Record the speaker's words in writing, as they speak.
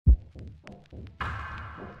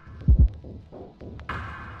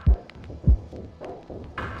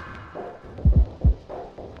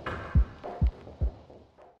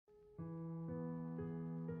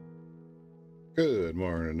Good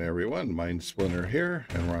morning, everyone. Mind Splinter here,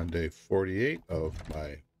 and we're on day 48 of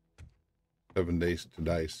my 7 Days to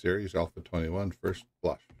Die series, Alpha 21, First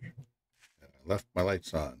Blush. And I left my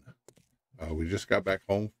lights on. We just got back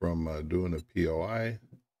home from doing a POI.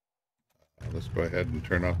 Let's go ahead and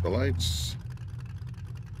turn off the lights.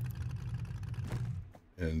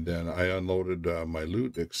 And then I unloaded my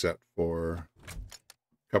loot, except for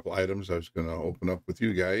a couple items I was going to open up with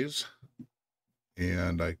you guys.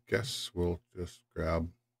 And I guess we'll just grab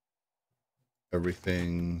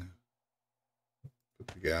everything, put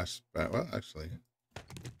the gas back. Well, actually,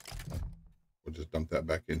 we'll just dump that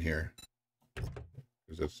back in here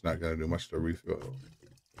because it's not going to do much to refill.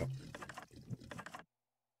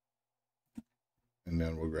 And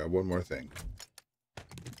then we'll grab one more thing.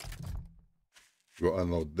 We'll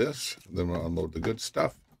unload this, then we'll unload the good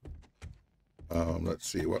stuff. Let's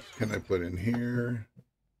see, what can I put in here?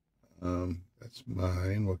 That's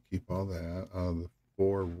mine. We'll keep all that. The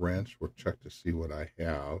 4 wrench, we'll check to see what I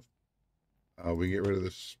have. We get rid of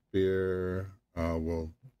the spear.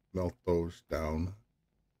 We'll melt those down.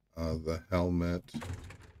 The helmet,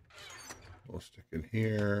 we'll stick in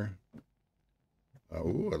here.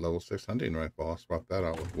 Ooh, a level 6 hunting rifle. I'll swap that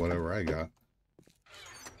out with whatever I got.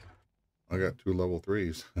 I got 2 level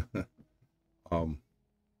 3s.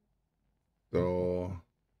 So,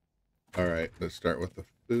 all right, let's start with the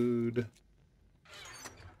food.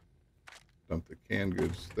 Dump the canned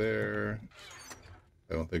goods there.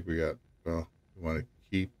 I don't think we got, well, we want to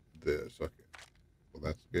keep this. Okay, well,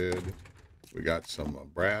 that's good. We got some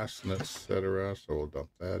brass and etc. So we'll dump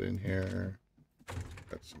that in here.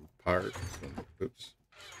 Got some parts and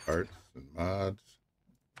parts and mods.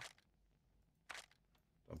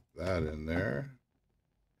 Dump that in there.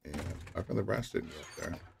 And how come the brass didn't go up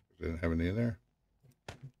there? Didn't have any in there.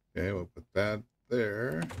 Okay, we'll put that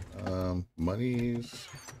there. Monies.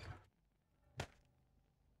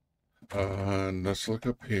 And let's look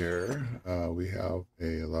up here. We have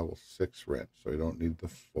a level 6 wrench, so we don't need the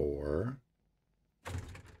 4. So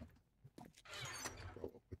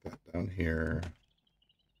we'll put that down here.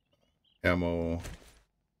 Ammo.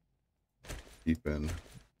 Keeping.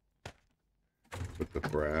 Put the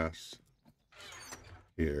brass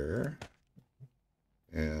here.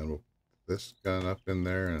 And we'll put this gun up in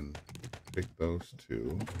there and pick those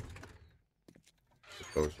 2.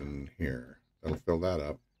 Put those in here. That'll fill that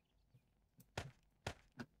up.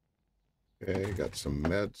 Okay, got some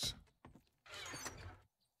meds.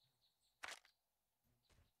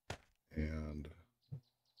 And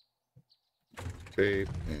tape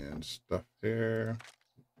and stuff here.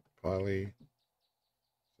 Poly.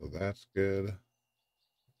 So that's good.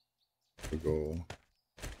 We'll go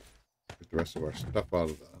get the rest of our stuff out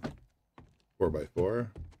of the 4x4.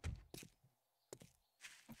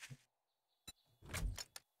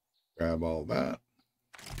 Grab all that.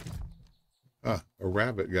 Ah, a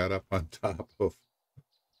rabbit got up on top of.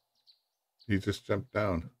 He just jumped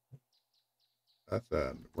down. That's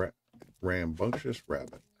a rambunctious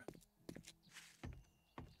rabbit.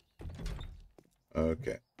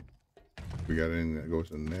 Okay. We got anything that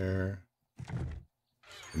goes in there?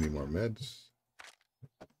 Any more meds?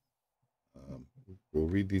 We'll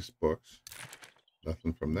read these books.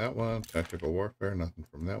 Nothing from that one. Tactical Warfare. Nothing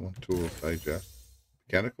from that one. Tools Digest.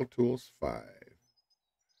 Mechanical Tools 5.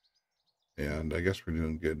 And I guess we're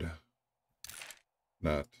doing good.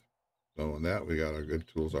 Not knowing that. We got our good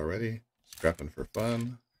tools already. Scrapping for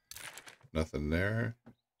fun. Nothing there.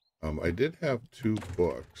 I did have 2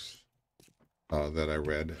 books that I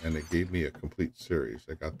read, and it gave me a complete series.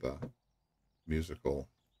 I got the musical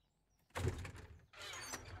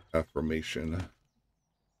affirmation.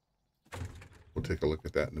 We'll take a look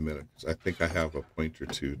at that in a minute, because I think I have a point or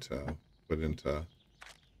 2 to put into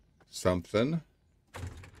something.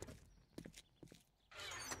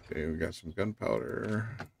 Okay, we got some gunpowder.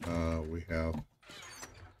 We have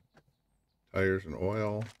tires and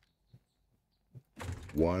oil.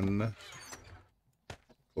 1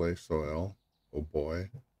 clay soil. Oh boy.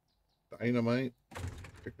 Dynamite.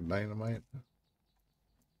 Pick a dynamite.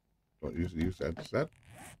 Don't usually use that. Is that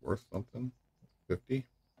worth something? 50?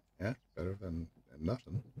 Yeah, better than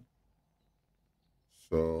nothing.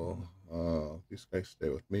 So, these guys stay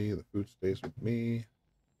with me. The food stays with me.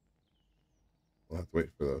 We'll have to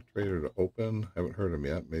wait for the trader to open. Haven't heard him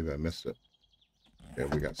yet. Maybe I missed it. Okay,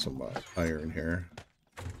 we got some iron here.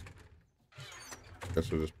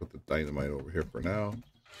 Guess we'll just put the dynamite over here for now.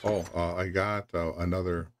 Oh, I got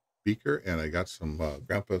another beaker, and I got some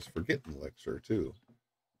Grandpa's Forgetting Elixir, too.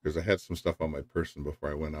 Because I had some stuff on my person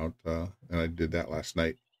before I went out, and I did that last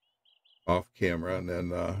night off camera, and then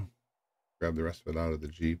grabbed the rest of it out of the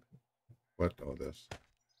Jeep. What? Oh, this.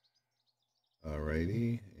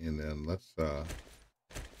 Alrighty, and then let's go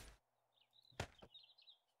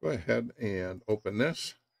ahead and open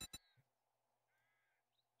this.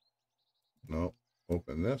 No,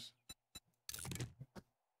 open this.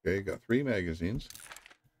 Okay, got 3 magazines.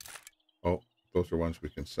 Oh, those are ones we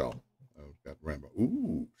can sell. I've got Rambo.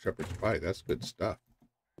 Ooh, Shepherd's Pie. That's good stuff.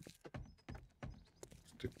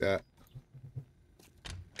 Stick that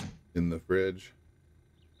in the fridge.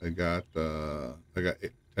 I got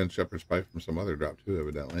 10 Shepherd's Pie from some other drop too,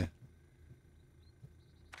 evidently.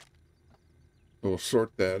 We'll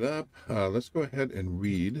sort that up. Let's go ahead and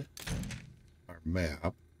read our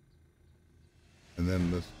map. And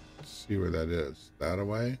then let's see where that is. That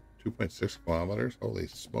away? 2.6 kilometers? Holy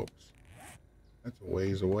smokes. That's a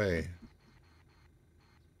ways away.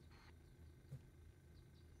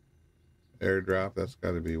 Airdrop, that's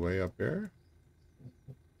got to be way up here.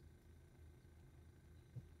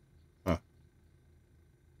 Huh.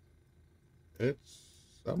 It's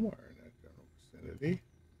somewhere in that general vicinity.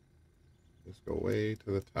 Let's go way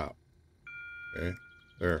to the top. Okay.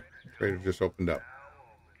 There. Trader just opened up.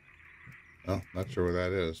 Well, not sure where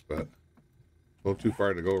that is, but a little too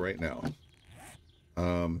far to go right now.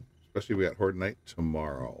 Especially we got Horde Night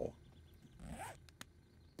tomorrow.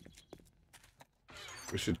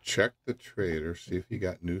 We should check the trader, see if he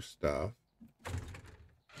got new stuff.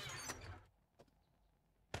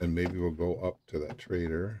 And maybe we'll go up to that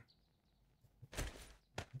trader.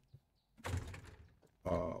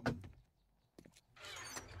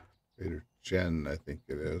 Trader Jen, I think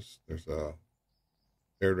it is. There's a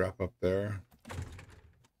airdrop up there.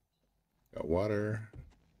 Got water.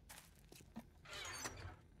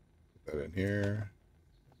 Put that in here.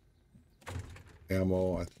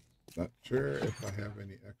 Ammo. I'm not sure if I have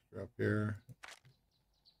any extra up here.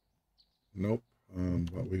 Nope.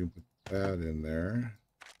 But we can put that in there.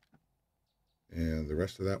 And the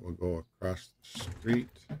rest of that will go across the street.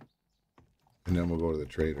 And then we'll go to the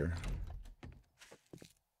trader.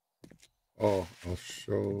 Oh, I'll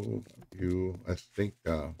show you, I think,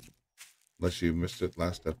 unless you missed it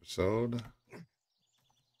last episode,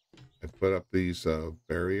 I put up these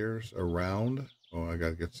barriers around. Oh, I got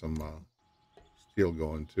to get some steel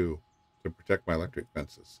going too to protect my electric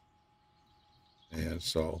fences. And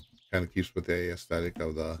so kind of keeps with the aesthetic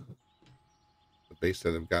of the base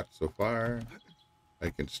that I've got so far. I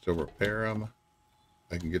can still repair them.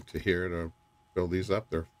 I can get to here to fill these up.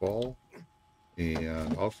 They're full.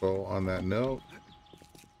 And also on that note,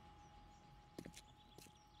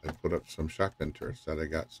 I put up some shotgun turrets that I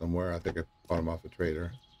got somewhere. I think I bought them off a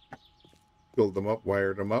trader. Filled them up,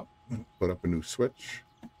 wired them up, put up a new switch.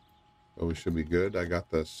 So we should be good. I got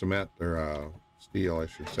the cement, or steel, I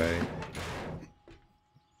should say,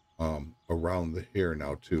 around the here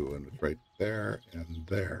now too. And it's right there and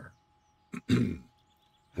there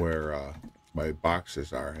where my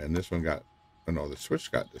boxes are. And this one got, oh no, the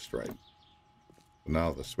switch got destroyed. So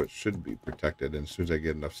now the switch should be protected. And as soon as I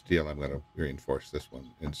get enough steel, I'm going to reinforce this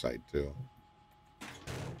one inside too.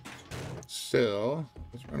 So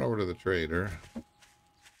let's run over to the trader.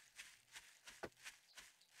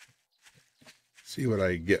 See what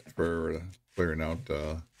I get for clearing out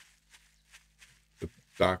the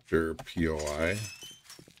Dr. POI,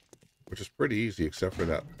 which is pretty easy except for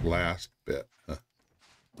that last bit.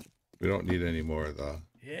 We don't need any more of the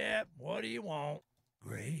what do you want?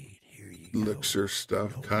 Great, here you elixir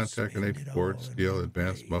stuff. Contact and H board steel,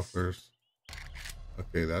 advanced mufflers.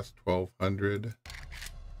 Okay, that's 1200.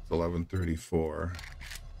 It's 1134.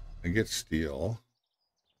 I get steel.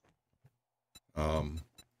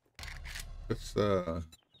 Let's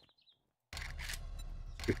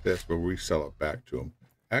get this, but we sell it back to them.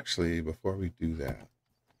 Actually, before we do that,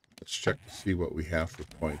 let's check to see what we have for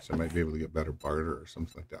points. I might be able to get better barter or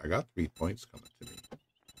something like that. I got 3 points coming to me.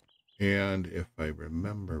 And if I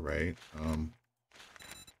remember right,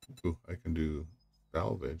 I can do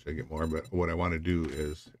salvage. I get more, but what I want to do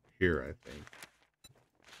is here, I think,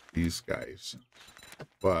 these guys.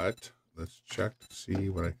 But let's check to see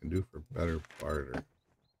what I can do for better barter.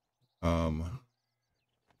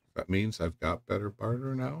 That means I've got better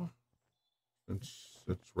barter now. Since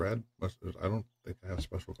it's red, I don't think I have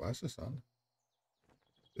special glasses on.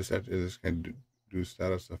 This can do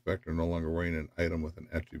status effect or no longer wearing an item with an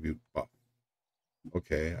attribute buff.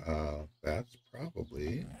 Okay, that's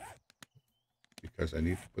probably because I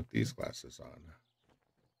need to put these glasses on.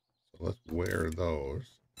 So let's wear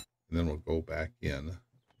those, and then we'll go back in.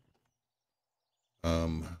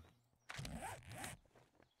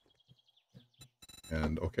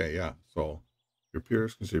 And okay, yeah, so your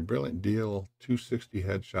peers can say brilliant deal, 260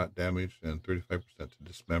 headshot damage and 35% to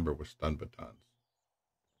dismember with stun batons.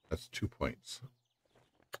 That's 2 points.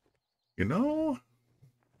 You know,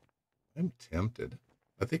 I'm tempted.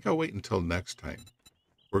 I think I'll wait until next time.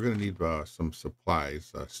 We're going to need some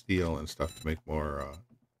supplies, steel and stuff to make more,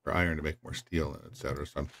 or iron to make more steel and etc.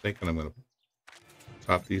 So I'm thinking I'm going to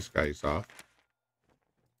top these guys off.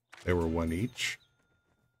 They were one each.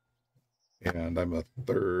 And I'm a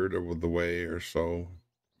third of the way or so.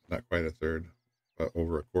 Not quite a third, but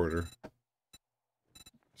over a quarter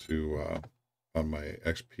to on my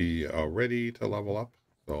XP ready to level up.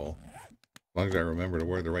 So as long as I remember to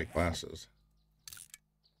wear the right glasses.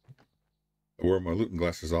 I wore my looting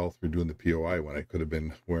glasses all through doing the POI when I could have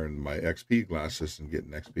been wearing my XP glasses and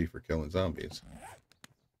getting XP for killing zombies.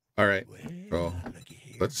 All right, Well, so looky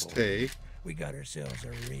here, let's boy. take We got ourselves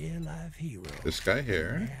a real life hero. this guy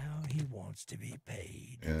here. Now he wants to be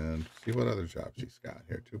paid. And see what other jobs he's got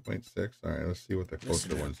here. 2.6. All right, let's see what the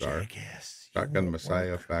closer ones are. Jackass. Shotgun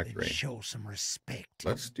Messiah Factory. Show some respect.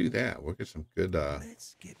 Let's do that. We'll get some good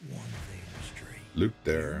Let's get one thing straight. loot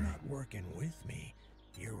You're there. not working with me.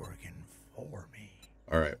 You're working for me.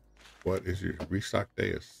 All right. What is your restock day?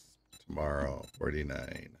 Is tomorrow,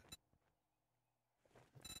 49.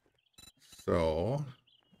 So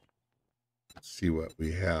let's see what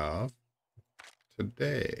we have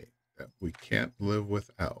today that we can't live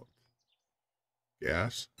without.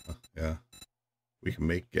 Gas. Yeah. We can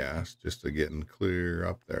make gas just to get and clear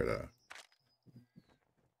up there to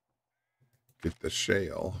get the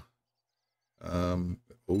shale. Ooh,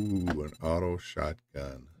 an auto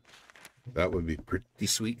shotgun. That would be pretty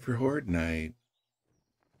sweet for Horde Night.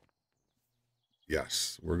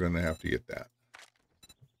 Yes, we're going to have to get that.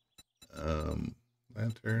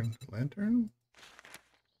 Lantern.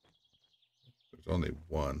 There's only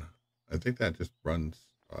one. I think that just runs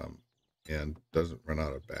and doesn't run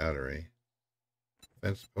out of battery.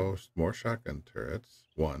 Fence post, more shotgun turrets.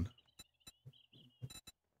 One.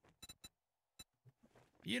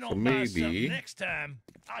 You So don't buy maybe something next time,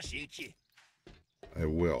 I'll shoot you. I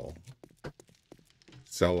will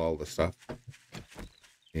sell all the stuff.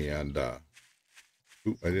 And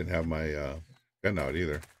ooh, I didn't have my gun out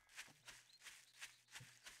either.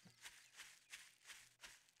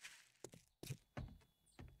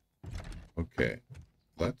 Okay,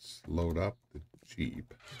 let's load up the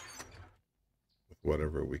Jeep with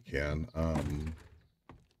whatever we can.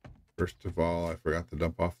 First of all, I forgot to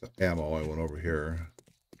dump off the ammo. I went over here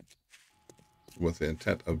with the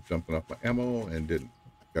intent of jumping up my ammo and didn't.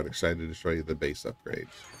 Got excited to show you the base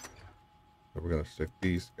upgrades. So we're going to stick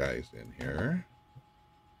these guys in here.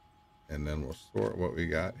 And then we'll sort what we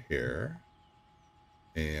got here.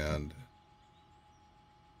 And,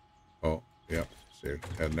 oh, yep. See,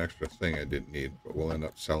 had an extra thing I didn't need, but we'll end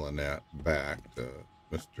up selling that back to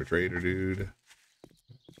Mr. Trader Dude.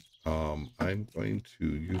 I'm going to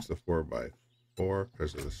use the 4x4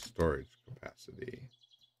 because of the storage capacity.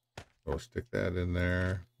 So we'll stick that in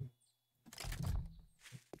there.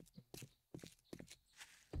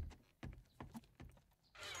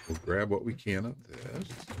 We'll grab what we can of this.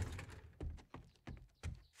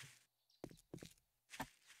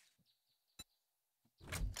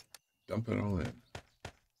 Dump it all in.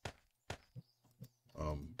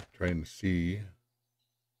 Trying to see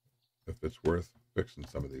if it's worth fixing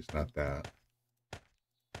some of these. Not that.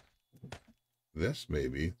 This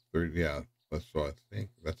maybe 30. Yeah, that's what I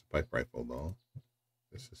think. That's a pipe rifle though.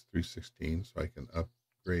 This is 316, so I can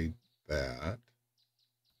upgrade that.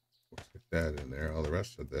 We'll stick that in there. All the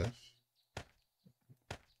rest of this.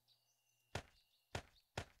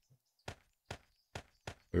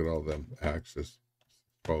 Look at all them axes.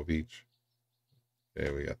 12 each.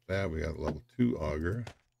 Okay, we got that. We got level 2 auger.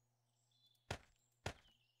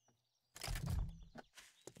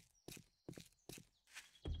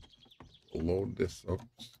 We'll load this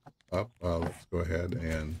up. Let's go ahead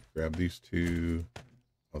and grab these two.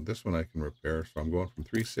 Oh, this one I can repair. So I'm going from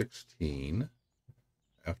 316.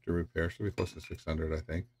 After repair, should be close to 600, I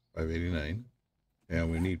think. 589. And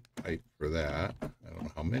we need pipe for that. I don't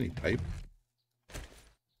know how many pipe.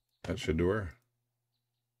 That should do her.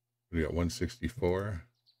 We got 164.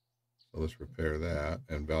 So let's repair that.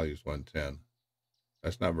 And value's 110.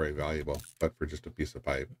 That's not very valuable, but for just a piece of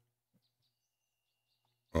pipe.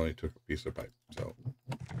 Only took a piece of pipe, so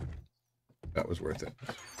that was worth it.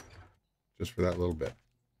 Just for that little bit.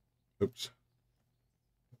 Oops.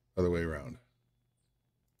 Other way around.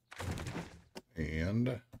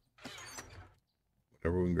 And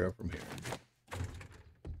whatever we can grab from here.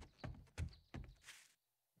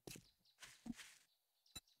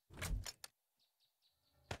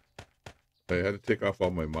 I had to take off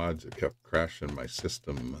all my mods. It kept crashing my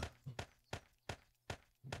system.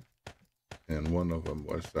 And one of them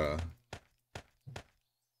was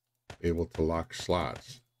able to lock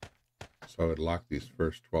slots. So I would lock these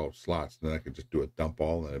first 12 slots, and then I could just do a dump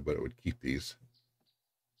all in it, but it would keep these.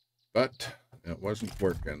 But it wasn't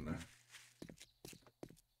working.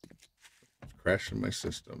 It's crashing my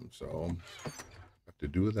system, so I have to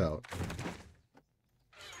do without.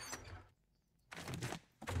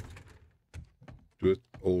 Do it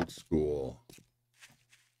old school.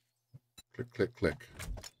 Click, click, click.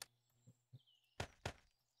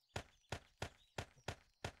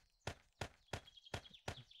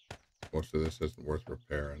 Most of this isn't worth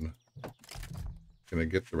repairing. Can I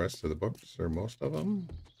get the rest of the books, or most of them?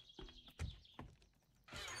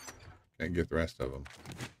 Can't get the rest of them,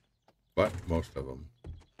 but most of them.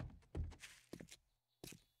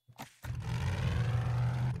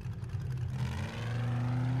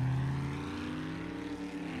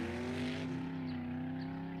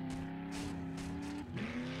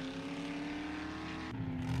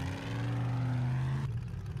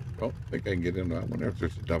 Well, I think I can get in. I wonder if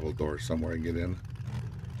there's a double door somewhere I can get in.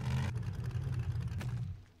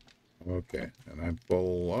 Okay, and I'm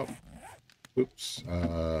full up. Oops,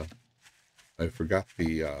 I forgot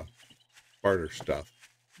the barter stuff.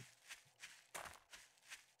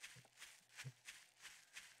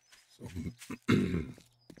 So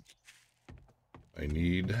I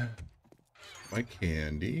need my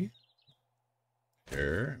candy.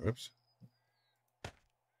 There, oops.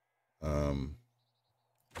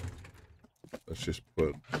 Let's just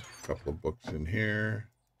put a couple of books in here.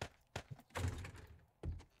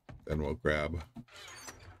 Then we'll grab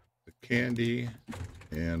the candy,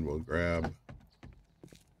 and we'll grab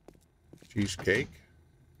cheesecake.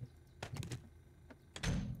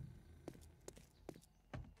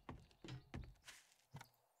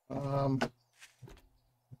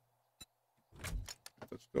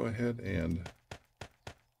 Let's go ahead and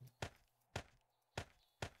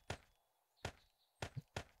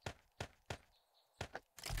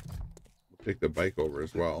we'll take the bike over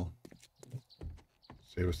as well.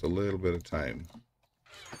 Save us a little bit of time.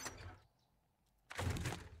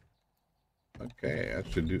 Okay,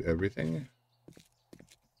 that should do everything.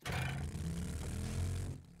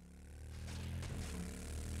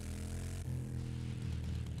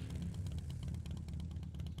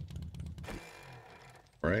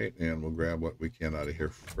 Right, and we'll grab what we can out of here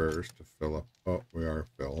first to fill up. Oh, we are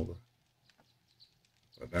filled.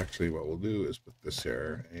 But actually what we'll do is put this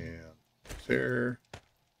here and this here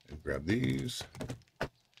and grab these.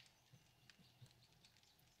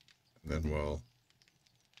 And then we'll,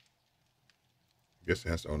 I guess it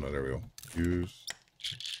has to, oh no, there we go. Use,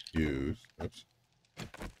 oops.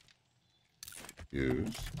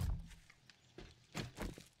 Use.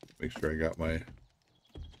 Make sure I got my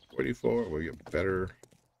 44, we'll get better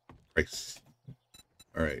price.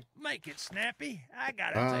 All right. Make it snappy. I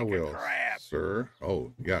gotta take a crap. Sir.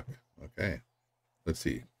 Oh, yuck. Okay. Let's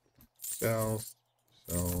see. Sell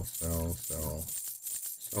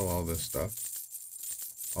all this stuff.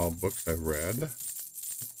 All books I've read.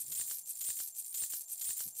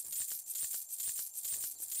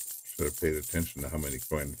 Should have paid attention to how many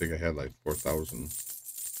coins. I think I had like 4,000.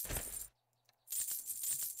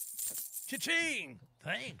 Cha-ching!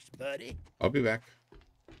 Thanks, buddy. I'll be back.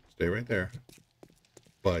 Stay right there,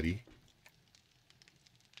 buddy.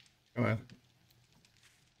 Come on.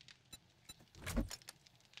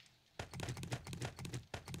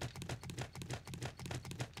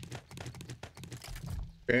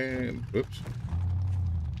 And oops.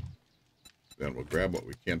 Then we'll grab what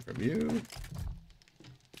we can from you.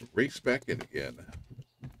 Race back in again.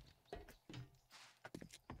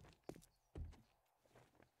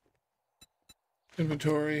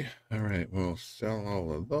 Inventory. All right, we'll sell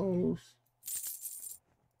all of those.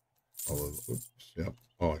 All of, oops, yep.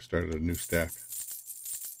 Oh, I started a new stack.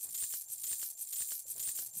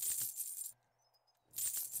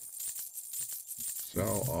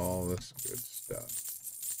 Sell all this good stuff.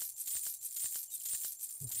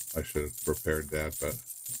 I should have prepared that, but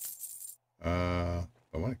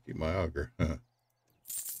I want to keep my auger. I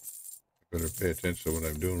better pay attention to what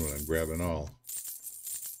I'm doing when I'm grabbing all.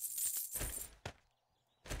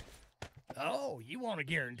 Oh, you want a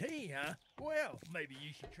guarantee, huh? Well, maybe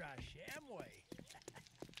you should try Shamway.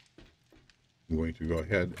 I'm going to go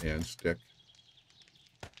ahead and stick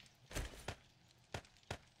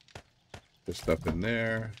this stuff in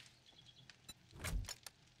there.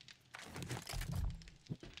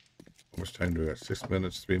 How much time do we got? 6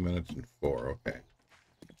 minutes, 3 minutes, and 4. Okay.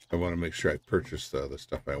 I want to make sure I purchase the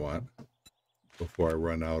stuff I want before I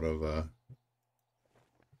run out of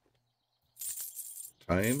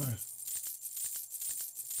time.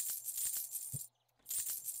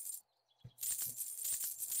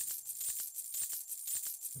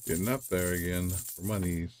 Getting up there again for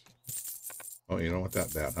monies. Oh, you don't want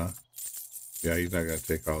that bad, huh? Yeah, he's not going to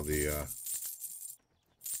take all the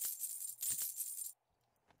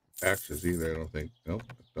axes either, I don't think. Nope,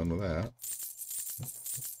 done with that.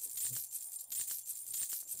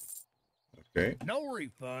 Okay. No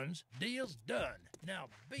refunds. Deal's done. Now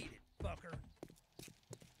beat it, fucker.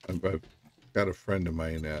 I've got a friend of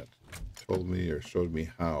mine that told me or showed me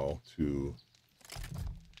how to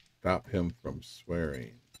stop him from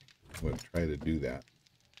swearing. I'm going to try to do that.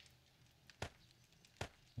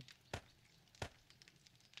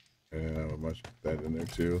 And I must put that in there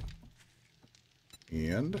too.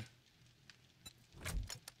 And get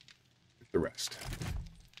the rest.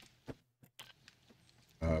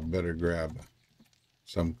 Better grab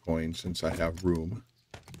some coins since I have room.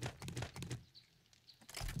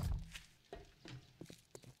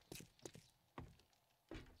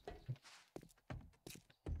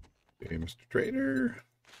 Okay, Mr. Trader.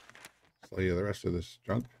 Sell you the rest of this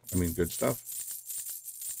junk. I mean, good stuff.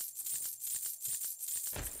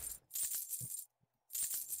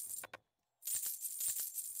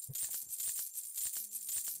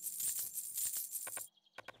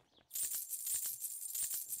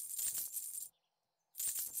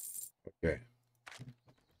 Okay.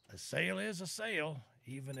 A sale is a sale,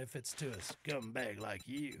 even if it's to a scumbag like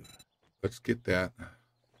you. Let's get that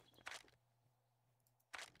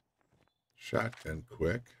shotgun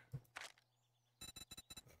quick.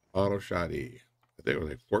 Auto shotty. I think it was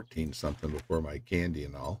like 14 something before my candy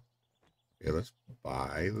and all. Okay, let's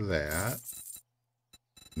buy that.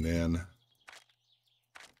 And then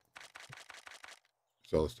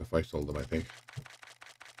sell the stuff I sold them, I think.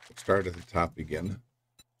 We'll start at the top again.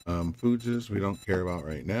 Foods we don't care about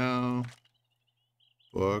right now.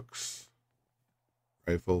 Books.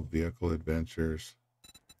 Rifle, vehicle adventures.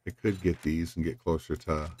 I could get these and get closer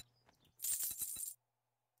to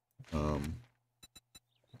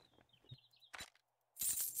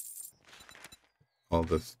all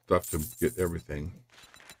the stuff to get everything.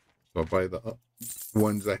 So I'll buy the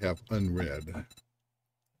ones I have unread.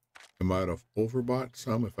 I might have overbought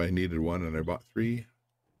some if I needed one and I bought 3,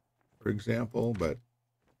 for example, but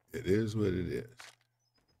it is what it is.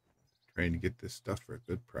 Trying to get this stuff for a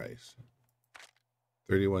good price.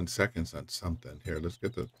 31 seconds on something. Here, let's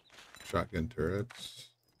get the shotgun turrets.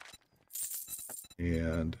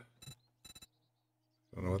 And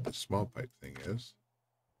I don't know what the small pipe thing is.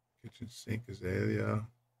 Kitchen sink is area.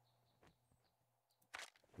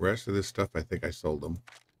 Rest of this stuff, I think I sold them.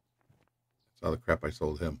 That's all the crap I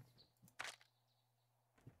sold him.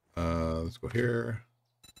 Let's go here.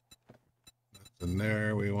 Nothing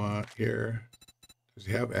there we want here. Does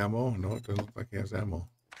he have ammo? No, it doesn't look like he has ammo.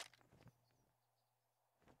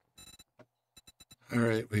 All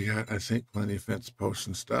right, we got, I think, plenty of fence posts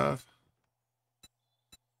and stuff.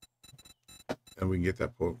 And we can get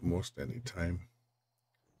that post most any time.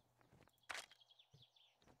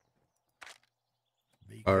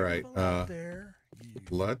 All right,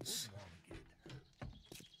 let's.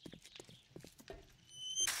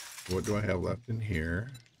 What do I have left in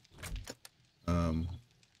here?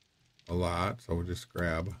 A lot, so we'll just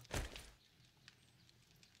grab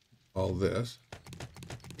all this.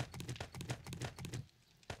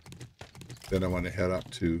 Then I want to head up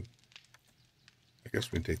to, I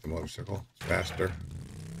guess we can take the motorcycle, it's faster.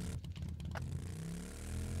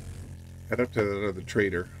 Head up to the other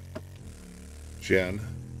trader, Jen,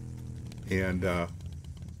 and yeah,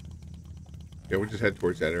 we'll just head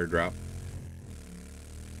towards that airdrop.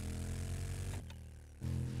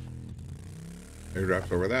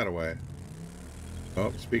 Airdrop's over that way.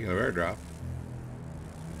 Oh, speaking of airdrop,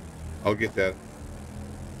 I'll get that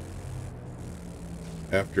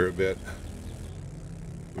after a bit.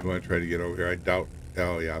 We want to try to get over here. I doubt,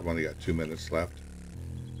 oh yeah, I've only got 2 minutes left.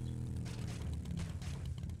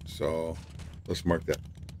 So let's mark that.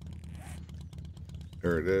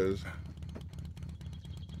 There it is.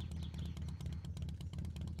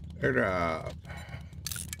 Airdrop.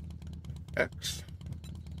 X.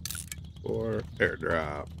 For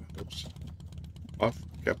airdrop. Oops. Off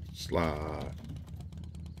kept slot.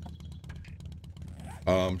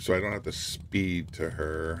 So I don't have to speed to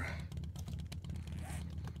her.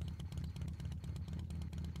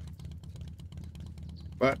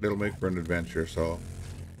 But it'll make for an adventure, so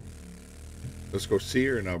let's go see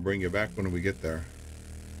her and I'll bring you back when we get there.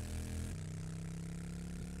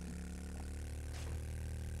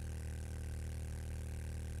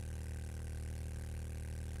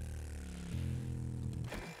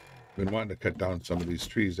 Been wanting to cut down some of these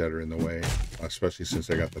trees that are in the way, especially since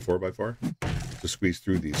I got the 4x4 to squeeze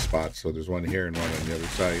through these spots. So there's one here and one on the other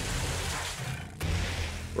side.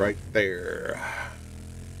 Right there.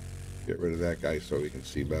 Get rid of that guy so we can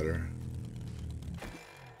see better.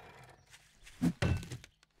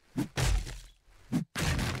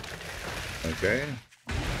 Okay.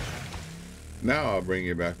 Now I'll bring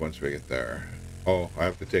you back once we get there. Oh, I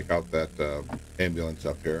have to take out that ambulance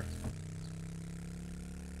up here.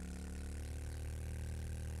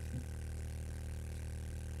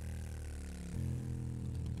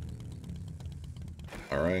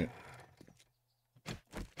 All right.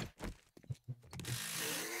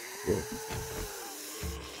 Cool.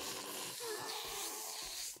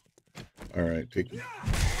 All right, take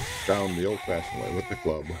down the old-fashioned way with the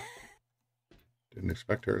club. Didn't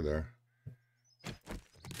expect her there.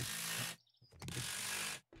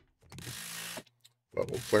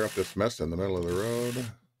 But we'll clear up this mess in the middle of the road.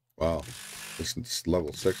 Wow, this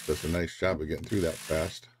level 6 does a nice job of getting through that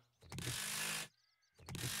fast.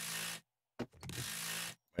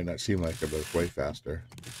 Might not seem like it, but it's way faster.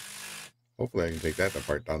 Hopefully I can take that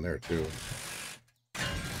apart down there too.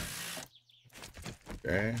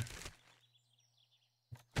 Okay.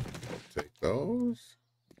 Take those.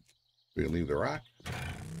 We'll leave the rock.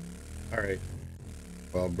 Alright.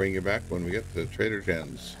 Well, I'll bring you back when we get to Trader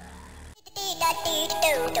Jen's.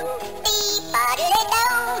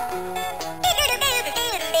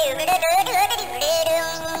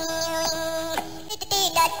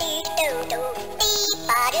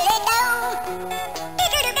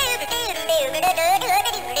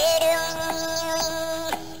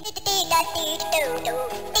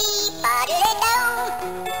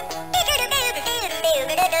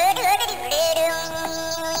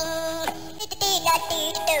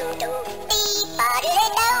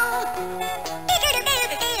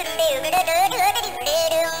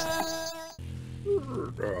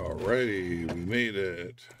 Alrighty, we made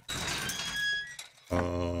it.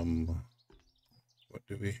 What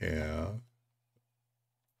do we have?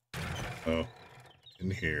 Oh,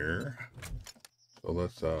 in here. So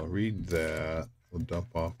let's read that. We'll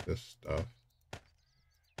dump off this stuff.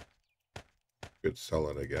 Could sell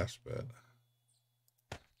it, I guess, but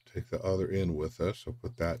take the other in with us. So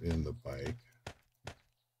put that in the bike.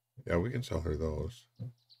 Yeah, we can sell her those.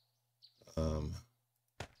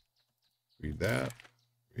 Read that.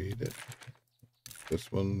 Read it.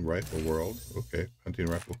 This one, Rifle World. Okay, hunting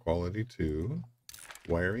rifle quality 2.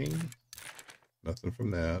 Wiring. Nothing from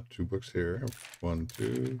that. 2 books here. 1,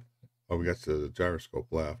 2. Oh, we got the gyroscope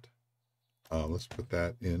left. Let's put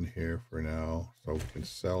that in here for now, so we can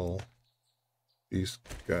sell these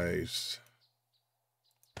guys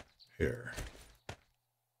here.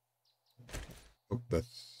 Oh,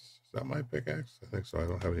 is that my pickaxe? I think so. I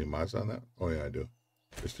don't have any mods on that. Oh yeah, I do.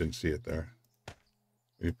 Just didn't see it there.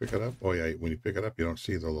 When you pick it up, oh yeah, when you pick it up, you don't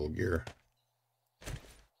see the little gear.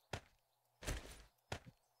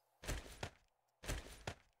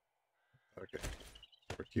 Okay,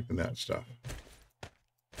 so we're keeping that stuff.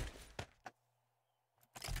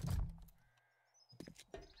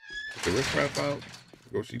 Get the riffraff out.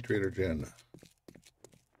 Go see Trader Jen.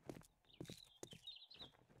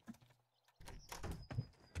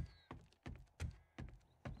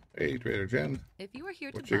 Hey, Trader Jen. If you are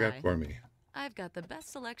here what to you buy, got for me? I've got the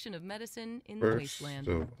best selection of medicine in the First wasteland.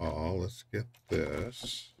 of all, let's get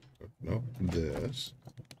this. Nope, this.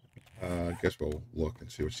 I guess we'll look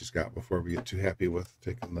and see what she's got before we get too happy with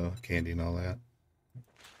taking the candy and all that.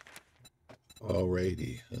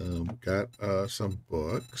 Alrighty. Got some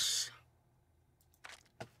books.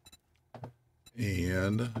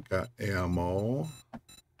 And got ammo,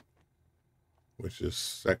 which is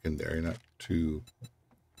secondary, not too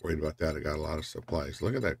worried about that. I got a lot of supplies.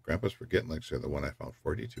 Look at that. Grandpa's Forgetting Lecture, the one I found,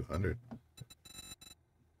 4,200.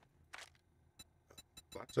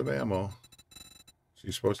 Lots of ammo.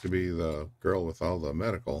 She's supposed to be the girl with all the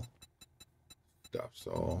medical stuff,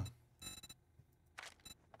 so.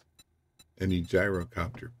 Any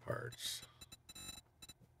gyrocopter parts.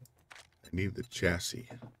 I need the chassis.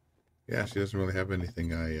 Yeah, she doesn't really have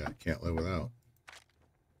anything I can't live without.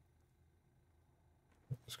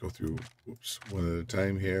 Let's go through, one at a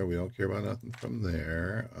time here. We don't care about nothing from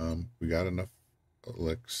there. We got enough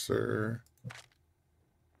elixir.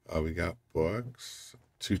 We got books,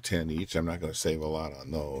 210 each. I'm not going to save a lot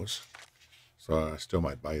on those, so I still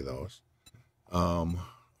might buy those.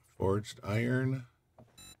 Forged iron.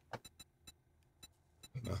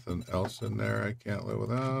 Nothing else in there I can't live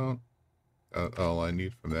without. Got all I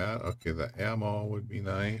need from that. Okay, the ammo would be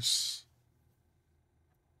nice.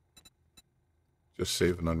 Just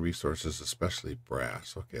saving on resources, especially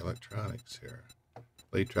brass. Okay, electronics here.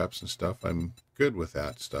 Light traps and stuff. I'm good with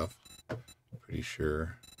that stuff. Pretty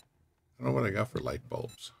sure. I don't know what I got for light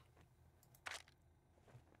bulbs.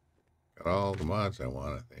 Got all the mods I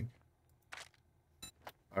want, I think.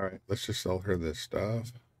 Alright, let's just sell her this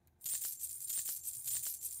stuff.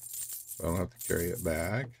 So I don't have to carry it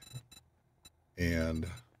back. And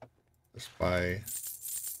Let's buy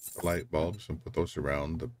the light bulbs and put those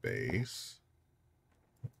around the base.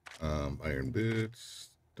 Iron boots.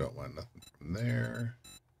 Don't want nothing from there.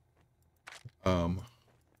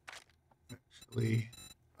 Actually,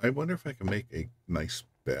 I wonder if I can make a nice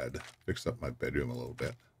bed. Fix up my bedroom a little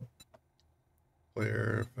bit.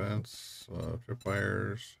 Flare, fence,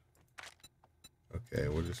 tripwires. Okay,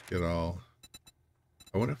 we'll just get all...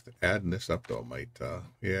 I wonder if adding this up, though, might...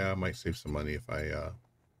 yeah, I might save some money if I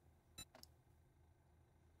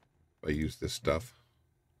use this stuff.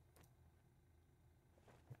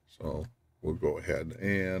 So, we'll go ahead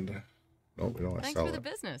and... No, we don't want to Thanks sell for the it.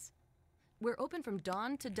 business. We're open from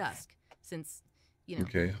dawn to dusk, since, you know,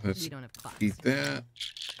 Okay, let's we don't have clocks. eat that.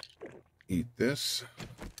 Eat this.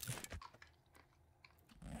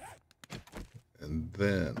 And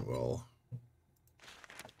then we'll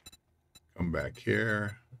come back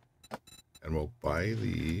here and we'll buy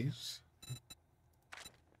these.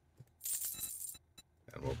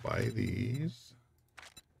 And we'll buy these.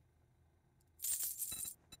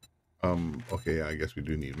 Okay, I guess we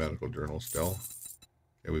do need medical journals still.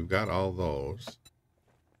 Okay, we've got all those.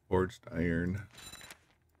 Forged iron.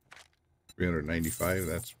 395,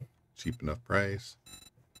 that's cheap enough price.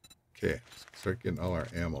 Okay, let's start getting all our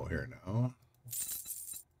ammo here now.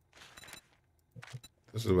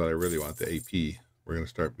 This is what I really want, the AP. We're going to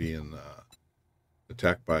start being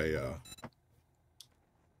attacked by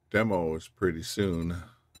demos pretty soon.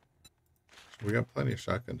 So we got plenty of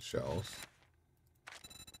shotgun shells.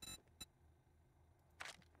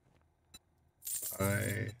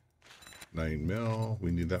 9 mil.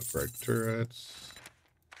 We need that for our turrets.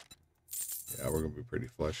 Yeah, we're going to be pretty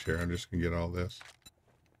flush here. I'm just going to get all this.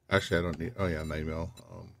 Actually, I don't need... Oh, yeah, 9 mil.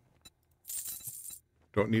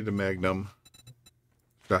 Don't need the Magnum.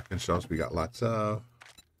 Shotgun shells we got lots of.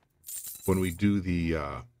 When we do the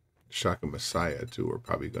Shotgun Messiah, too, we're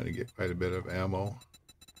probably going to get quite a bit of ammo.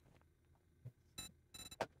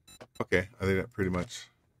 Okay, I think that pretty much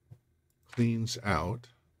cleans out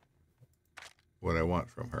what I want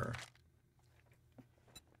from her.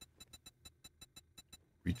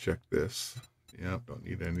 Recheck this. Yep, don't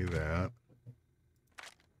need any of that.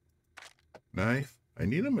 Knife. I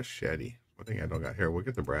need a machete. One thing I don't got here. We'll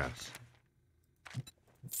get the brass.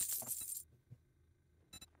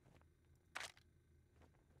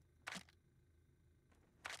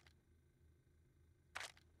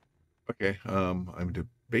 Okay, I'm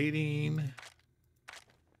debating. Do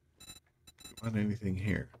I want anything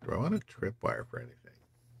here? Do I want a tripwire for anything?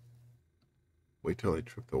 Wait till I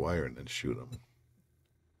trip the wire and then shoot them.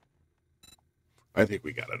 I think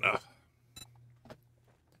we got enough.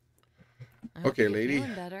 I hope Okay, you're lady.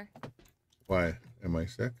 feeling better. Why? Am I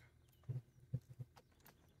sick?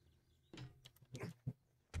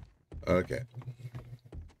 Okay.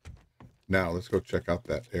 Now, let's go check out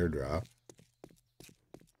that airdrop.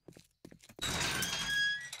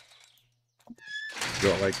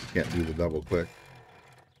 Don't like you can't do the double click.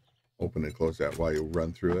 Open and close that while you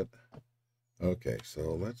run through it. Okay,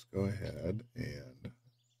 so let's go ahead and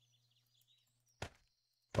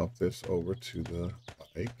pump this over to the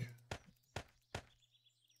bike.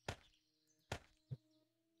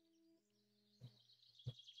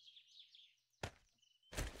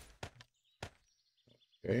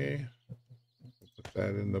 Okay, put that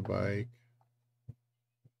in the bike.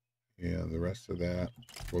 And the rest of that,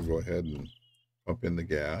 we'll go ahead and pump in the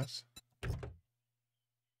gas.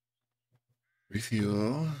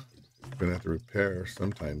 Refuel. We're going to have to repair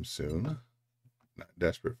sometime soon. Not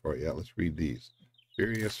desperate for it yet. Let's read these.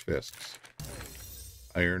 Furious Fists.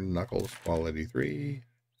 Iron Knuckles Quality 3.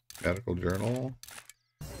 Medical Journal.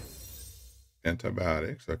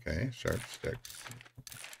 Antibiotics. Okay. Sharp Sticks.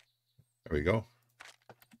 There we go.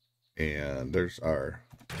 And there's our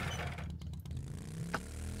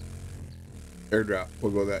airdrop.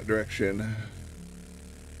 We'll go that direction.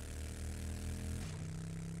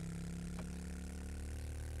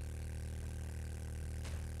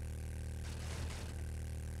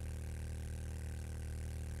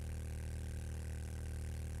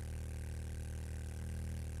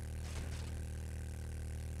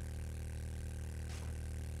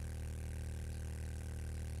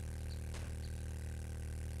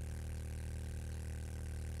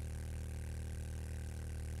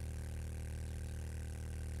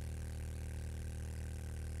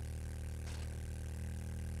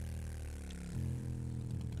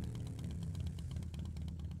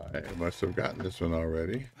 I must have gotten this one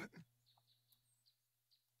already.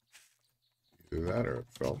 Either that or it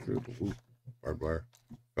fell through the barbed wire.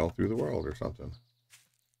 Fell through the world or something.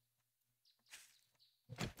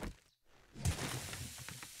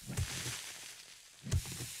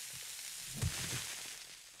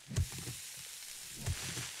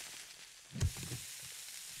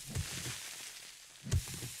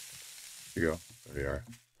 There you are.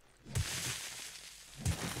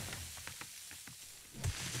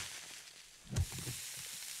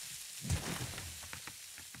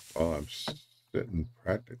 Oh, I'm sitting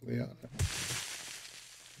practically on it.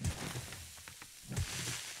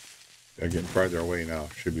 They're getting farther away now.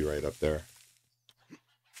 Should be right up there.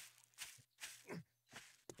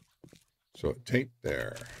 So it taint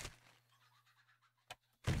there.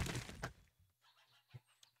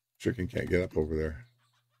 Chicken can't get up over there.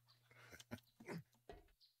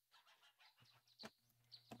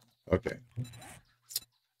 Okay.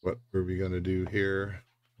 What are we going to do here?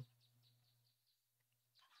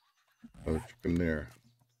 Oh, chicken there.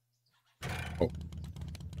 Oh,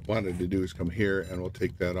 wanted to do is come here and we'll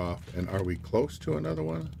take that off. And are we close to another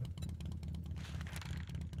one?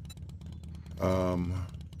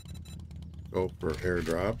 Go for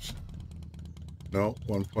airdrops. No,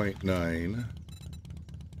 1.9.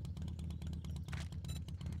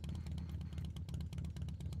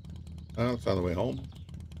 Oh, it's on the way home.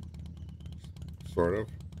 Sort of.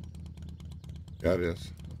 Yeah, it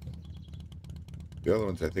is. The other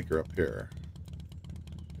ones I think are up here.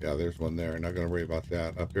 Yeah, there's one there. Not going to worry about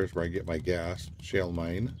that. Up here's where I get my gas. Shale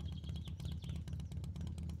mine.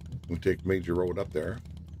 We take major road up there.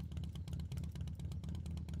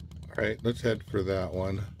 All right, let's head for that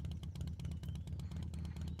one.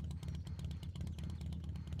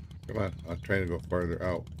 Come on, I'm trying to go farther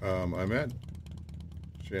out. I'm at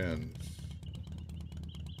Jen's.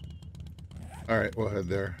 All right, we'll head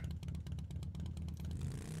there.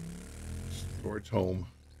 Towards home.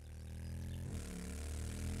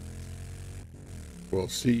 We'll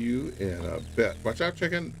see you in a bit. Watch out,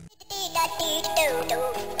 chicken.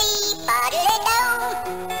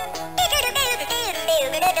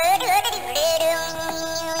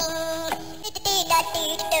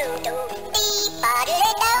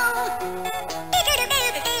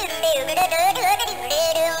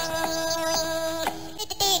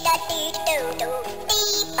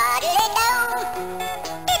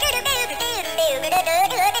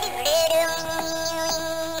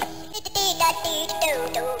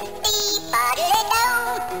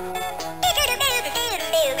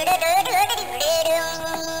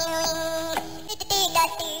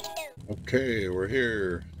 Okay, we're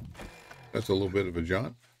here. That's a little bit of a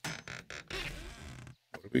jaunt.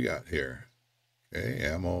 What do we got here? Okay,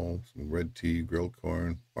 ammo, some red tea, grilled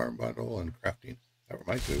corn, farm bundle, and crafting. That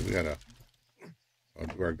reminds me, we gotta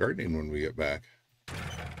do our gardening when we get back.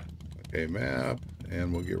 Okay, map,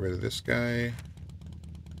 and we'll get rid of this guy.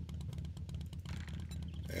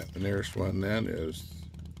 And the nearest one then is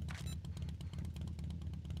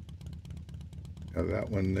that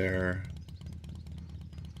one there.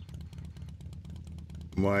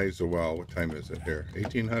 Might as well. What time is it here?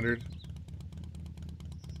 1800.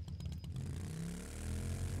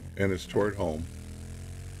 And it's toward home.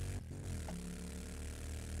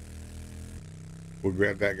 We'll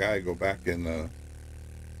grab that guy, go back and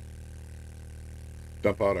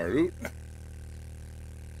dump out our loot,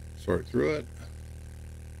 sort through it.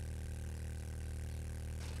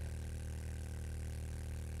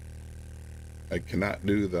 I cannot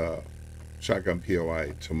do the shotgun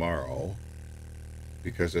POI tomorrow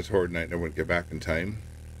because it's Horde Night and I wouldn't get back in time.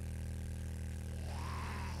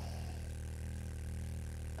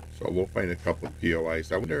 So we'll find a couple of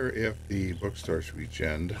POIs. I wonder if the bookstores reach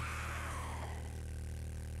end.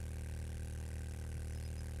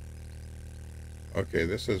 Okay,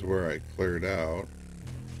 this is where I cleared out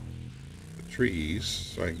the trees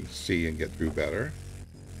so I can see and get through better.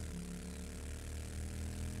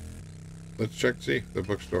 Let's check to see if the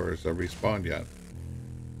bookstores have respawned yet.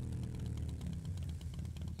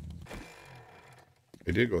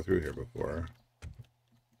 I did go through here before.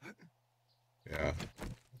 Yeah.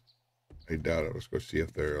 I doubt it. Let's go see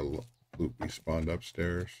if their loot respawned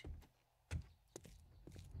upstairs.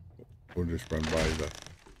 We'll just run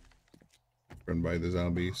by the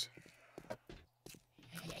zombies.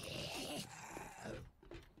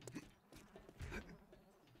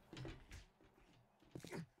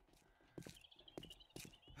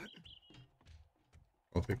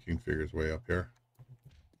 I think you can figure his way up here.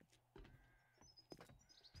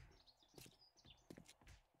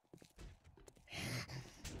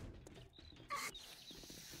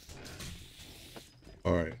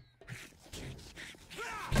 All right.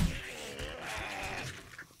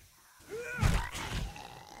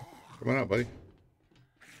 Come on out, buddy.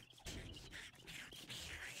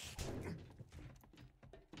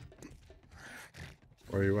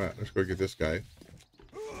 Where are you at? Let's go get this guy.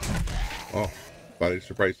 Oh, thought he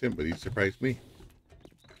surprised him, but he surprised me.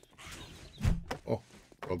 Oh,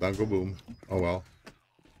 well, down go boom. Oh, well.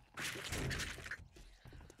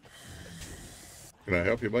 Can I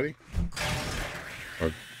help you, buddy?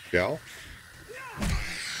 Or gal?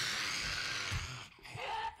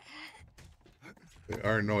 They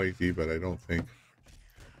are noisy, but I don't think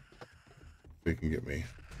they can get me.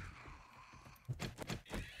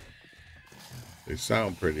 They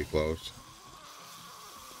sound pretty close.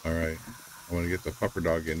 All right. I want to get the pupper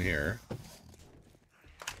dog in here.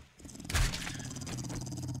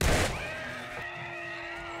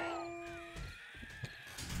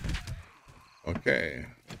 Okay.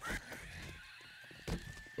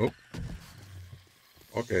 Oh.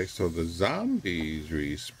 Okay, so the zombies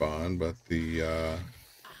respawn, but the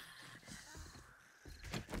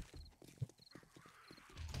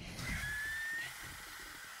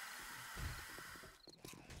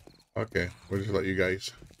okay, we'll just let you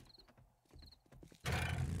guys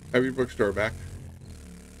have your bookstore back.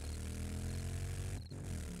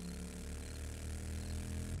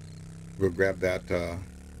 We'll grab that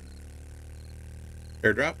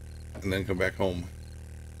airdrop and then come back home.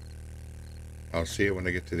 I'll see you when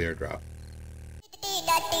I get to the airdrop.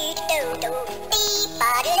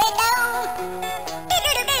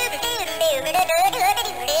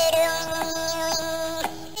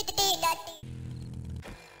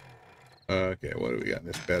 Okay, what do we got in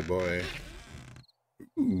this bad boy?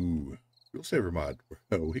 Ooh, fuel saver mod.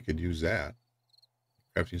 We could use that.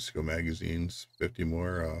 Crafting skill magazines, 50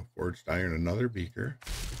 more, forged iron, another beaker.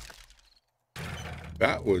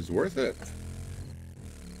 That was worth it.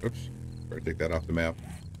 Oops, better take that off the map.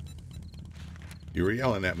 You were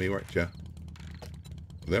yelling at me, weren't you?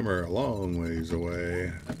 Them are a long ways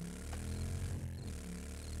away.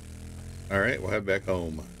 All right, we'll head back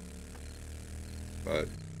home. But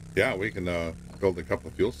yeah, we can build a couple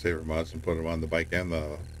of fuel saver mods and put them on the bike and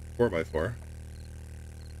the 4x4.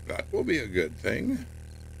 That will be a good thing.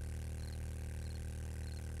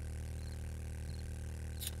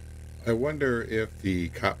 I wonder if the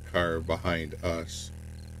cop car behind us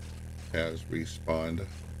has respawned.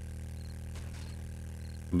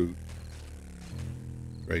 Loot.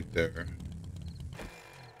 Right there.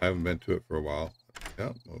 I haven't been to it for a while.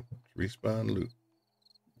 Yep, well, respawn loot.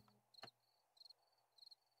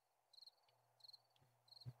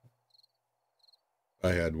 I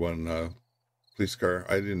had one police car.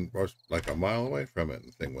 I was like a mile away from it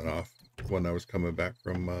and the thing went off when I was coming back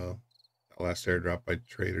from the last airdrop by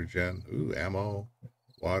Trader Jen. Ooh, ammo,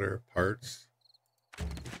 water, parts.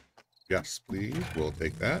 Yes, please. We'll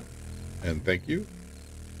take that. And thank you.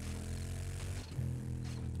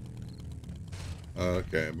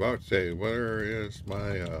 Okay, I'm about to say, where is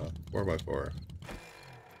my 4x4?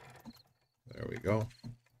 There we go.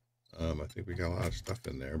 I think we got a lot of stuff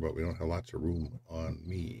in there, but we don't have lots of room on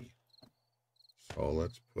me. So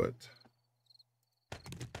let's put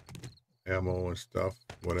ammo and stuff,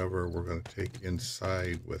 whatever we're going to take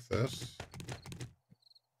inside with us.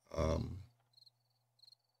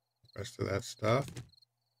 Rest of that stuff.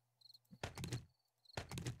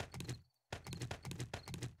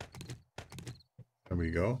 There we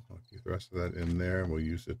go. I'll keep the rest of that in there and we'll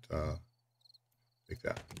use it like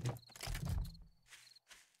that.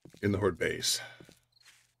 In the Horde base.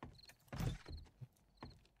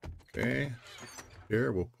 Okay.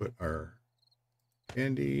 Here we'll put our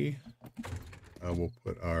candy. We'll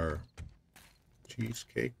put our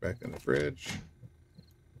cheesecake back in the fridge.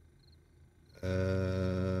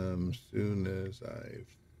 Soon as I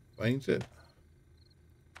find it,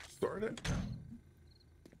 sort it.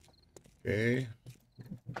 Okay.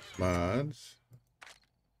 Mods.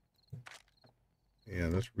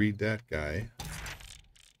 And let's read that guy.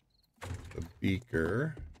 The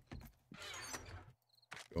beaker.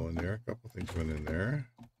 Go in there. A couple things went in there.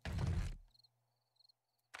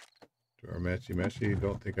 To our matchy.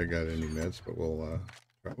 Don't think I got any meds, but we'll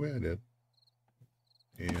probably I did.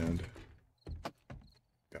 And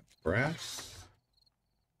got brass.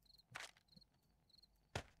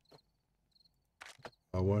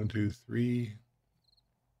 1, 2, 3.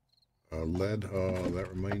 Lead. Oh, that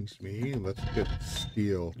reminds me. Let's get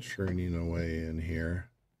steel churning away in here.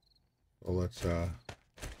 So let's turn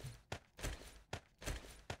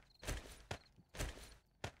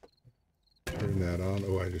that on.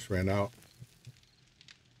 Oh, I just ran out.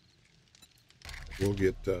 We'll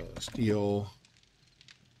get steel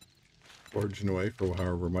forging away for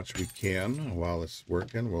however much we can. While it's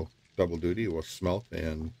working, we'll double duty. We'll smelt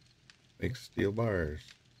and make steel bars.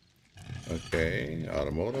 Okay,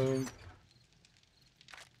 automotive.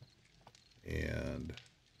 And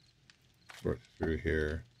sort through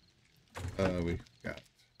here.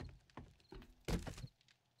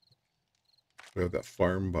 We have that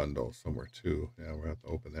farm bundle somewhere too. Yeah, we'll have to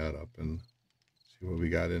open that up and see what we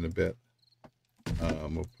got in a bit.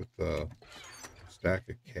 We'll put the stack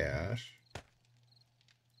of cash.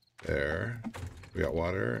 There. We got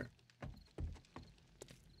water.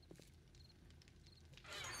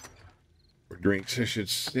 Or drinks, I should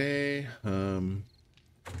say. We've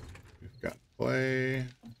got clay.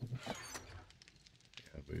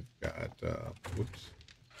 And we've got, whoops.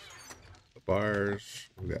 The bars.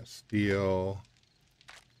 We've got steel.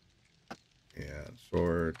 And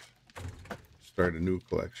sort. Start a new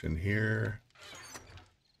collection here.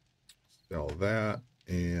 Sell that.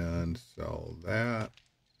 And sell that.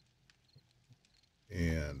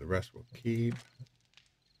 And the rest we'll keep.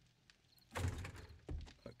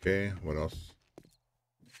 Okay, what else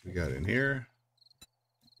we got in here?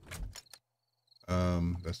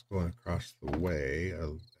 That's going across the way,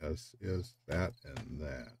 as is that and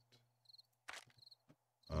that.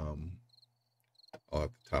 I'll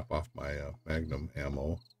have to top off my Magnum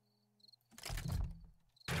ammo.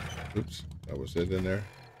 Oops, that was it in there.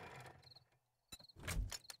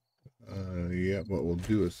 Yeah, what we'll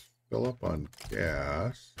do is fill up on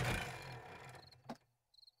gas.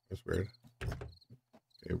 That's weird.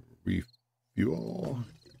 Okay, refuel.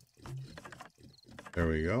 There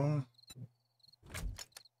we go.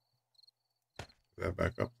 Put that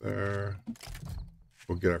back up there.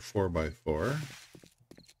 We'll get our 4x4.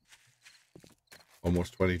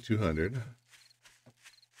 Almost 2,200.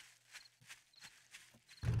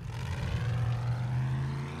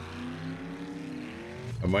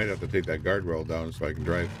 I might have to take that guardrail down so I can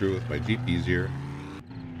drive through with my Jeep easier.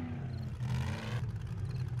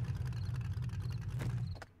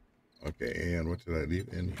 Okay, and what did I leave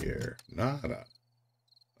in here? Nada.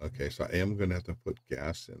 Okay, so I am going to have to put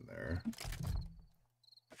gas in there.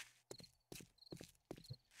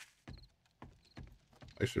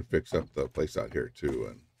 I should fix up the place out here too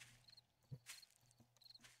and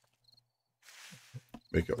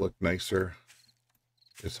make it look nicer.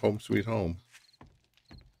 It's home sweet home.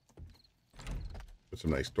 Put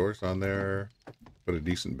some nice doors on there. Put a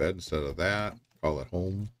decent bed instead of that. Call it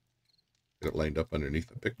home. Get it lined up underneath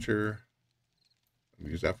the picture.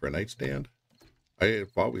 Use that for a nightstand.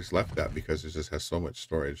 I've always left that because it just has so much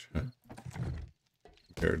storage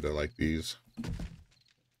compared to like these.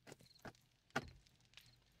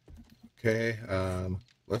 Okay,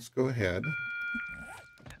 let's go ahead.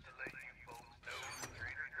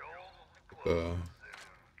 Put the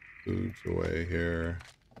foods away here.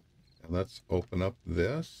 And let's open up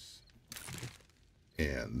this.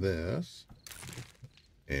 And this.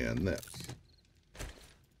 And this.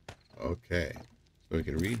 Okay. So we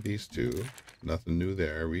can read these two. Nothing new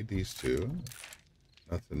there. Read these two.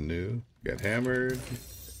 Nothing new. Get hammered.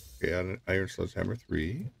 Okay, iron sledgehammer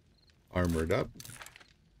 3. Armored up.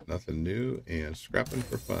 Nothing new. And scrapping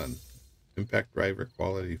for fun. Impact driver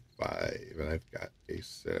quality 5. And I've got a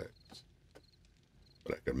 6.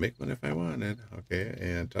 But I could make one if I wanted. Okay.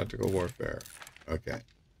 And tactical warfare. Okay.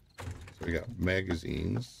 So we got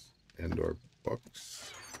magazines and or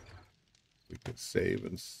books. We could save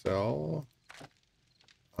and sell.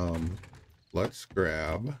 Let's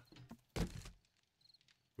grab.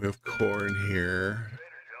 We have corn here.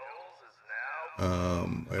 I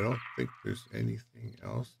don't think there's anything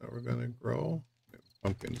else that we're gonna grow. We have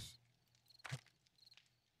pumpkins.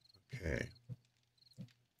 Okay.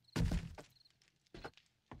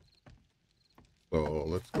 So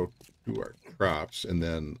let's go do our crops, and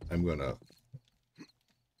then I'm gonna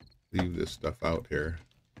leave this stuff out here.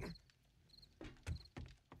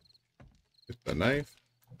 Get the knife.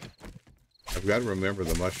 I've got to remember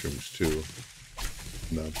the mushrooms too.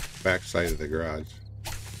 On the back side of the garage.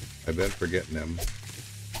 I've been forgetting them.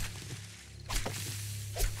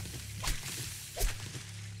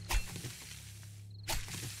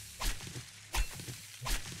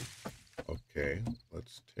 Okay,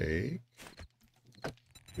 let's take.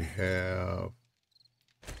 We have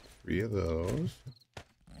 3 of those.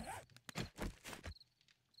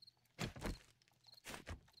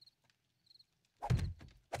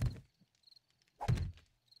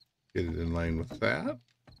 Get it in line with that.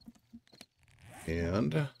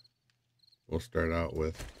 And we'll start out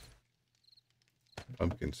with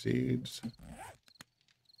pumpkin seeds.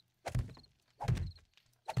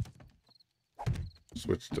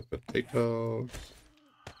 Switch to potatoes.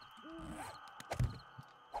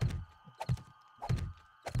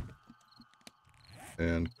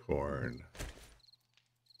 And corn.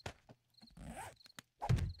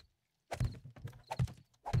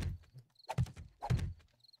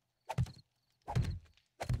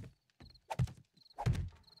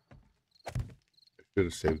 Should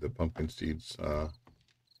have saved the pumpkin seeds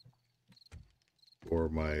for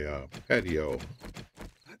my patio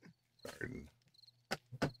garden.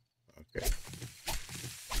 Okay.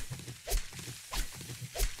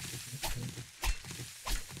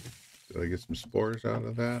 Did I get some spores out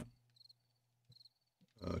of that?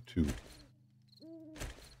 2.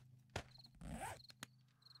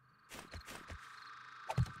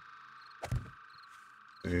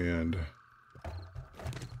 And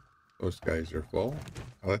those guys are full.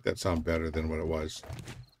 I like that sound better than what it was.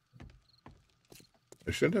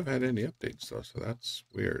 I shouldn't have had any updates though, so that's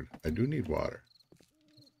weird. I do need water.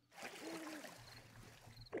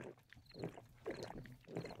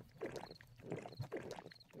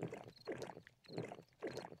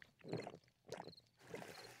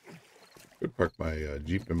 Could park my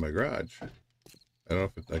Jeep in my garage. I don't know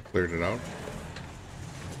if I cleared it out.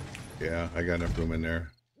 Yeah, I got enough room in there.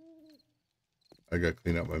 I got to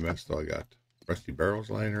clean up my mess though. I got rusty barrels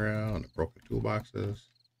lying around, broken toolboxes.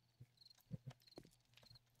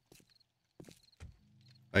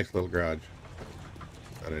 Nice little garage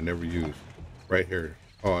that I never use. Right here.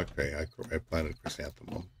 Oh, okay. I planted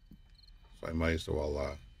chrysanthemum, so I might as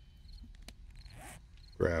well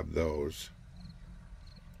grab those.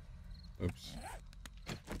 Oops.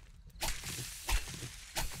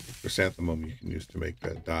 Chrysanthemum you can use to make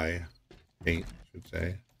dye, paint, I should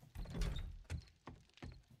say.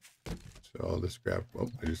 So I'll just grab.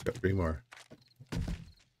 Oh, I just got 3 more.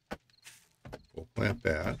 We'll plant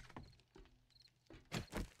that.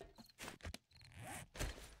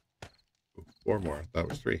 4 more. I thought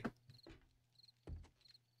it was 3.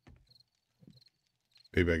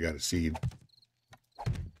 Maybe I got a seed. There.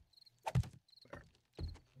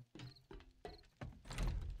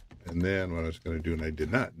 And then what I was going to do, and I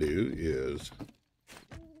did not do, is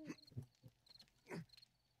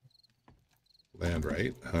land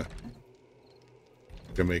right. I'm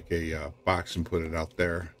going to make a box and put it out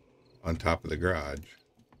there on top of the garage.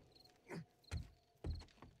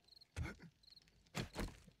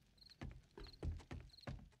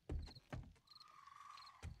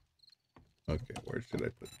 Okay, where should I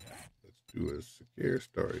put that? Let's do a secure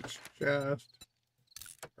storage chest.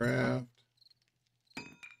 Craft.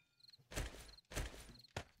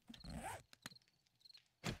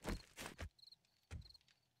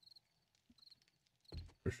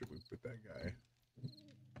 Where should we put that guy?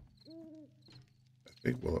 I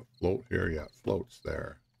think, will it float here? Yeah, it floats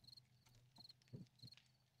there.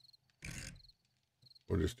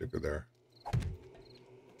 We'll just stick it there.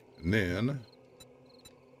 And then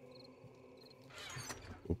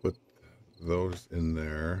we'll put those in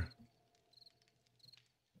there.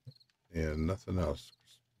 And nothing else.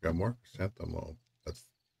 Got more chrysanthemum. That's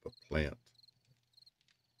the plant.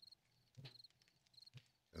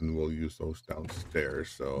 And we'll use those downstairs.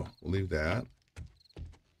 So we'll leave that.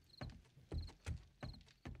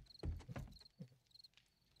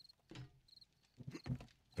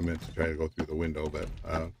 I meant to try to go through the window, but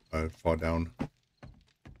I fall down.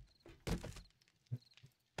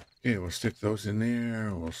 Okay, we'll stick those in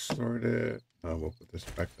there. We'll sort it. We'll put this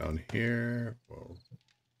back down here. We'll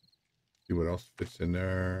see what else fits in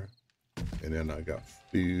there. And then I got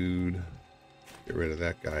food. Get rid of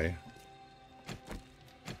that guy.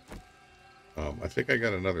 I think I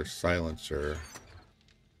got another silencer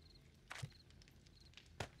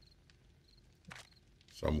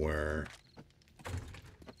somewhere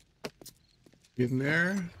in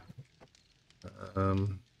there.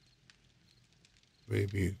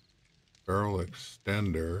 Maybe barrel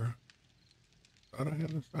extender. Thought I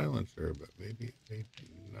had a silencer, but maybe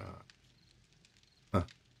not. Huh.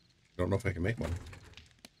 Don't know if I can make one.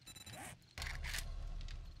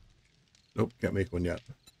 Nope, can't make one yet.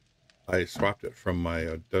 I swapped it from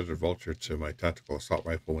my Desert Vulture to my tactical assault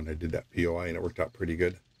rifle when I did that POI, and it worked out pretty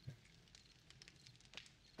good.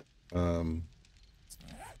 Well,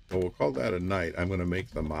 we'll call that a night. I'm going to make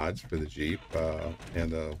the mods for the Jeep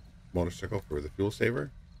and the motorcycle for the fuel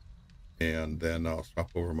saver. And then I'll swap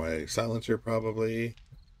over my silencer probably.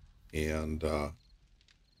 And I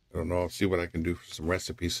don't know, I'll see what I can do for some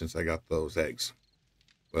recipes since I got those eggs.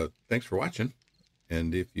 But thanks for watching.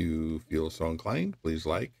 And if you feel so inclined, please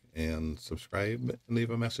like and subscribe and leave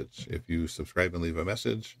a message. If you subscribe and leave a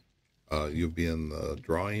message, you'll be in the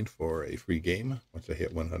drawing for a free game. Once I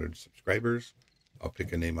hit 100 subscribers, I'll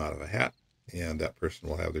pick a name out of a hat, and that person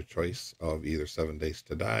will have their choice of either 7 Days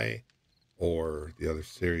to Die or the other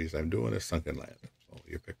series I'm doing is Sunken Land. So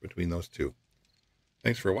you pick between those two.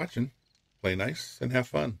 Thanks for watching. Play nice and have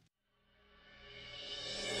fun.